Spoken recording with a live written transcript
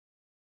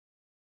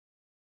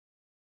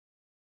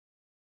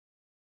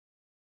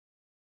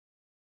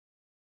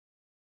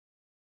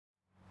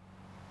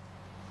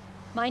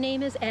My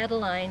name is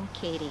Adaline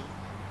Cady.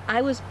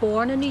 I was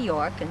born in New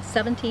York in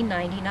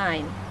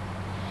 1799.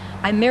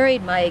 I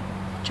married my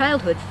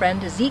childhood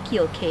friend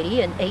Ezekiel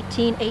Cady in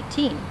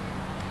 1818.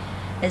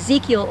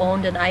 Ezekiel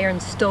owned an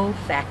iron stove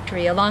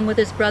factory along with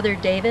his brother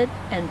David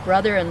and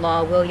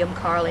brother-in-law William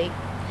Carley.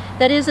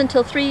 That is,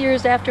 until 3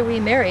 years after we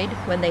married,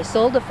 when they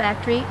sold the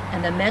factory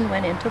and the men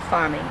went into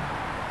farming.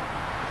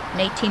 In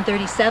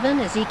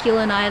 1837, Ezekiel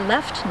and I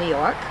left New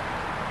York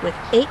with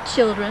 8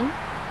 children,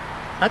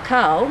 a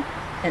cow,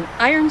 an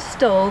iron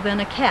stove, and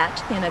a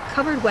cat in a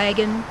covered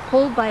wagon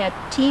pulled by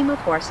a team of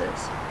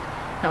horses.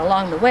 Now,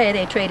 along the way,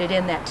 they traded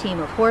in that team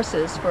of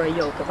horses for a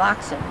yoke of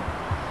oxen.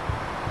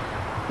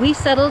 We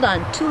settled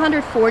on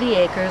 240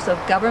 acres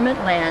of government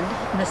land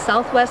in the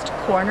southwest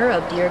corner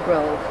of Deer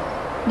Grove,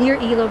 near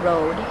Ela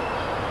Road.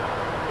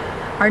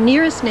 Our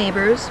nearest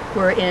neighbors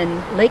were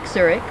in Lake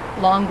Zurich,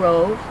 Long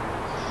Grove,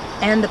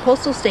 and the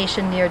postal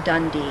station near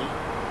Dundee.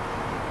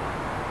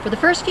 For the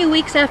first few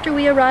weeks after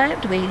we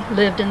arrived, we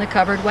lived in the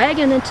covered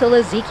wagon until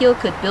Ezekiel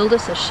could build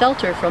us a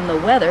shelter from the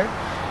weather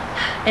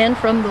and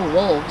from the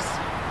wolves.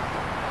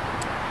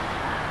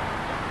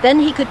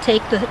 Then he could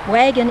take the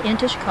wagon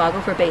into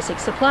Chicago for basic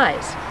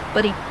supplies,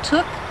 but he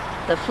took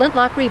the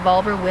flintlock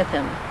revolver with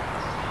him.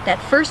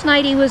 That first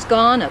night he was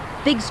gone, a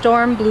big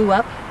storm blew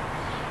up,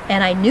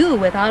 and I knew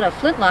without a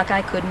flintlock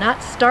I could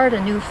not start a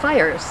new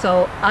fire,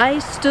 so I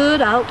stood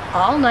out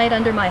all night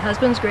under my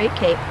husband's great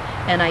cape,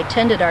 and I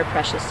tended our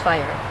precious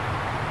fire.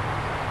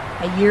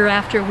 A year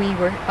after we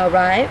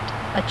arrived,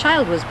 a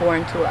child was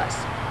born to us.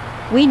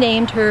 We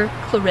named her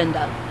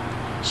Clorinda.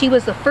 She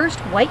was the first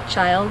white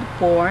child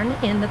born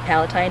in the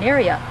Palatine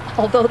area,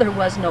 although there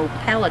was no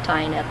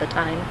Palatine at the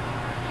time.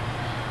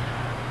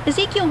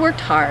 Ezekiel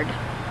worked hard.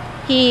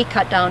 He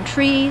cut down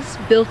trees,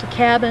 built a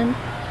cabin,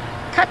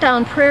 cut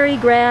down prairie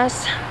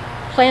grass,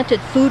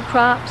 planted food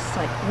crops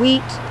like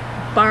wheat,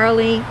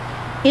 barley,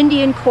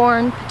 Indian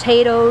corn,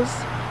 potatoes,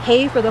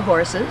 hay for the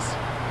horses,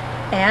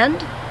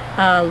 and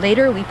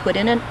later we put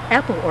in an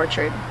apple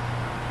orchard.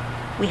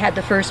 We had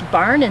the first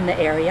barn in the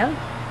area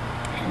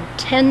and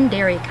 10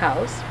 dairy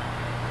cows.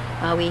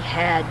 We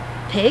had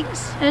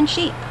pigs and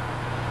sheep.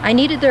 I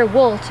needed their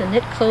wool to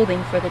knit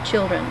clothing for the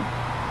children.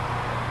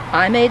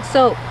 I made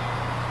soap.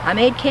 I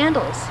made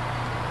candles.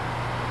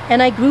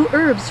 And I grew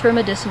herbs for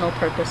medicinal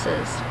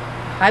purposes.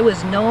 I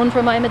was known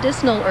for my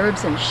medicinal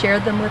herbs and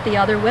shared them with the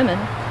other women.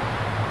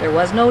 There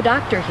was no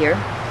doctor here.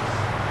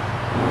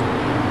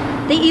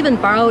 They even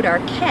borrowed our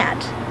cat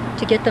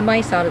to get the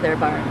mice out of their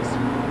barns.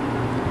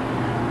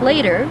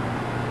 Later,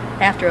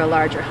 after a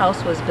larger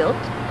house was built,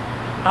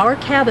 our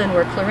cabin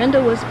where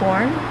Clorinda was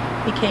born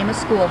became a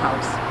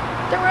schoolhouse.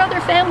 There were other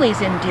families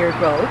in Deer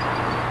Grove,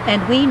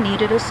 and we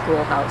needed a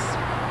schoolhouse.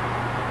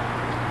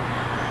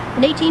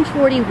 In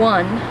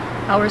 1841,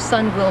 our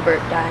son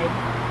Wilbert died.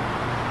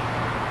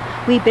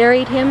 We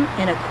buried him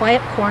in a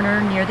quiet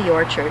corner near the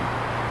orchard.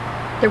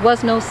 There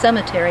was no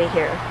cemetery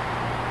here.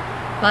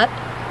 But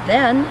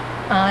then,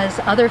 as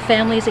other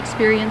families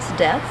experienced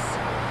deaths,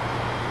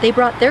 they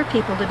brought their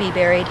people to be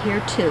buried here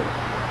too.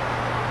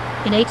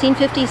 In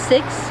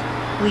 1856,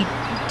 we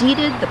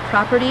deeded the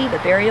property, the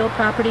burial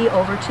property,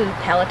 over to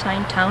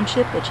Palatine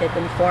Township, which had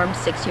been formed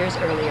 6 years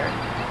earlier.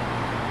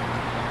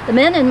 The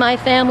men in my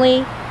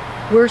family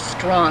were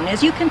strong,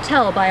 as you can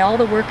tell by all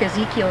the work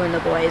Ezekiel and the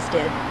boys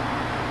did.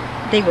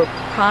 They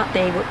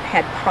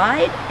had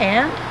pride,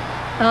 and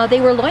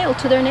they were loyal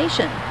to their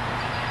nation.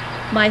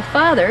 My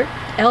father,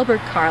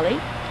 Albert Carley,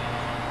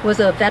 was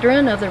a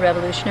veteran of the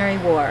Revolutionary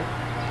War.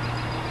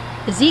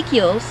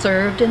 Ezekiel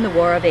served in the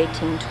War of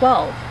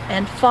 1812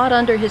 and fought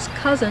under his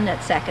cousin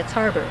at Sackett's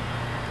Harbor.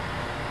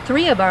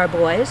 3 of our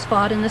boys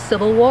fought in the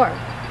Civil War.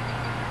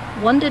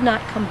 1 did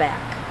not come back.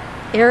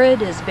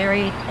 Arid is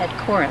buried at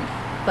Corinth,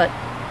 but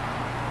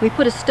we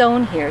put a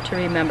stone here to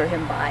remember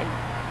him by.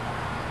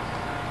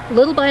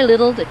 Little by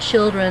little, the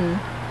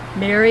children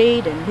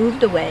married and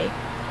moved away,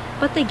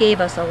 but they gave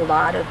us a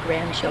lot of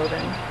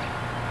grandchildren.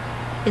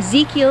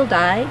 Ezekiel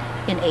died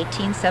in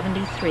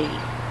 1873.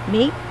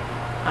 Me,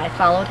 I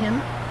followed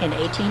him in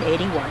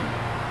 1881.